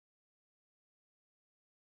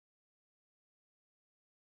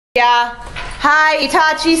Yeah. Hi,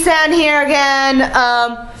 Itachi-san here again.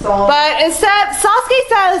 But instead,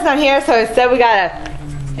 Sasuke-san is not here, so instead we got a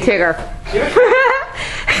Tigger.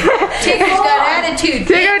 Tigger's got attitude.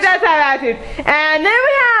 Tigger does have attitude. And then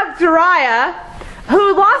we have Jiraiya,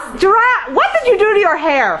 who lost. Jiraiya, what did you do to your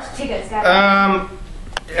hair?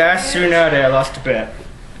 Ask Tsunade, I lost a bet.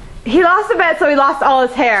 He lost a bet, so he lost all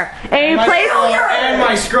his hair. And he placed. And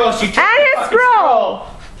my scroll. She took and his scroll.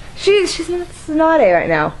 She's not Tsunade right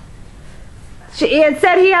now.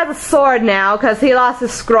 Instead, he has a sword now because he lost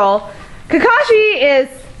his scroll. Kakashi is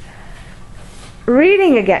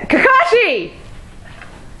reading again. Kakashi!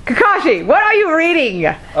 Kakashi, what are you reading?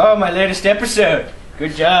 Oh, my latest episode.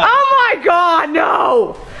 Good job. Oh my God,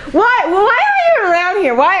 no! Why are you around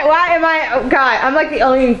here? Why am I? Oh God, I'm like the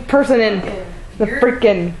only person in the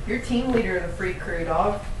freaking. You're team leader of the freak crew,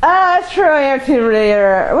 dog. That's true. I am team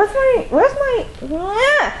leader. Where's my?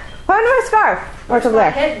 Find my scarf. Where's over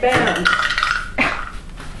there? Headband.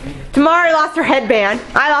 Tamari lost her headband.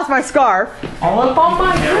 I lost my scarf. All up on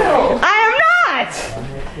my grill. I am not!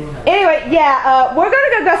 Anyway, yeah, we're gonna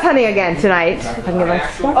go ghost hunting again tonight. If I can get my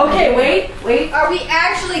scarf. Okay, wait. Are we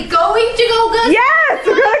actually going to go ghost Yes!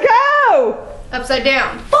 We're gonna go! Upside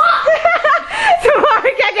down. Fuck!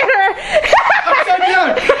 Tamari can't get her! Upside down!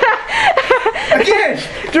 Again!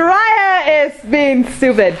 Jiraiya is being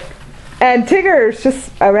stupid. And Tigger's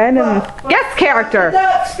just a random guest character.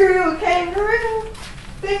 Duck, screw, kangaroo.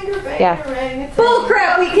 Finger, Yeah. Bull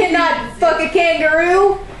crap, we cannot fuck a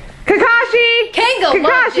kangaroo. Kakashi!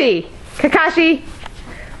 Kakashi! Kakashi!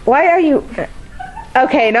 Why are you...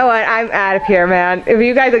 Okay, you know what? I'm out of here, man. If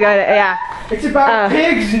you guys are gonna... Yeah. It's about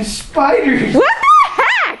pigs and spiders. What the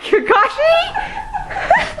heck? Kakashi?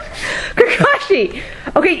 Kakashi!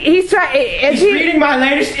 Okay, he's trying... He's reading my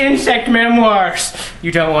latest insect memoirs.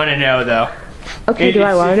 You don't want to know, though. Okay, do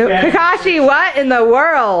I want to know? Kakashi, what in the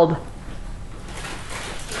world?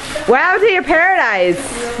 What happened to your paradise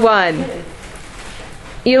one?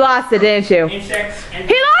 You lost it, didn't you? Insects and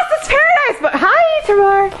He lost his paradise, but hi,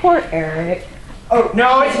 Tamar. Poor Eric. Oh,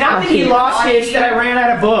 no, it's not that he lost it, it's that I ran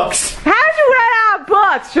out of books. How did you run out of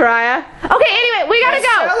books, Jiraiya? Okay, anyway, we gotta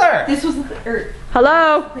go. This was the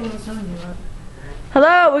Hello?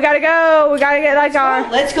 Hello, we gotta go. We gotta get like our...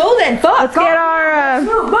 Let's go then. Fuck. Let's get our...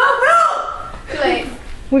 Move. Too late.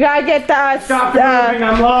 We gotta get the... Stop moving,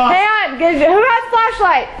 I'm lost. Hang on, who has the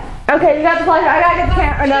flashlight? Okay, you got the flashlight. I gotta get the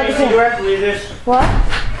camera. No, the camera. Directly this. What?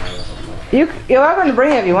 You're welcome to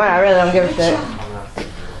bring it if you want. I really don't give a shit.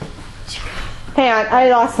 Hang on, I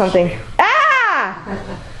lost something. Ah!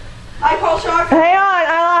 I call shock. Hang on,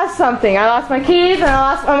 I lost something. I lost my keys, and I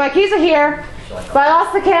lost. Oh, my keys are here, but I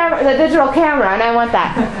lost the camera, the digital camera, and I want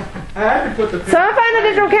that. I have to put the. Someone find the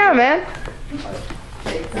digital camera, man.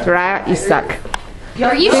 Right, you suck.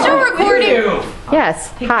 Are you still recording?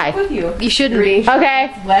 Yes. Hi. You shouldn't be.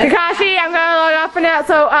 Okay, Kakashi, I'm gonna log off for now.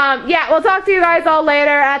 So, yeah, we'll talk to you guys all later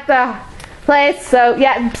at the place. So,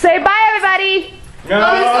 yeah, say bye, everybody. No!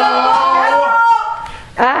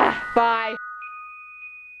 Bye.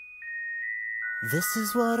 This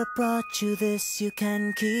is what I brought you, this you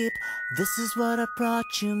can keep. This is what I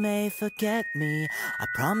brought you, may forget me. I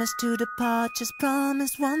promise to depart, just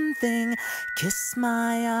promise one thing. Kiss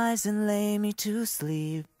my eyes and lay me to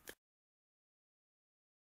sleep.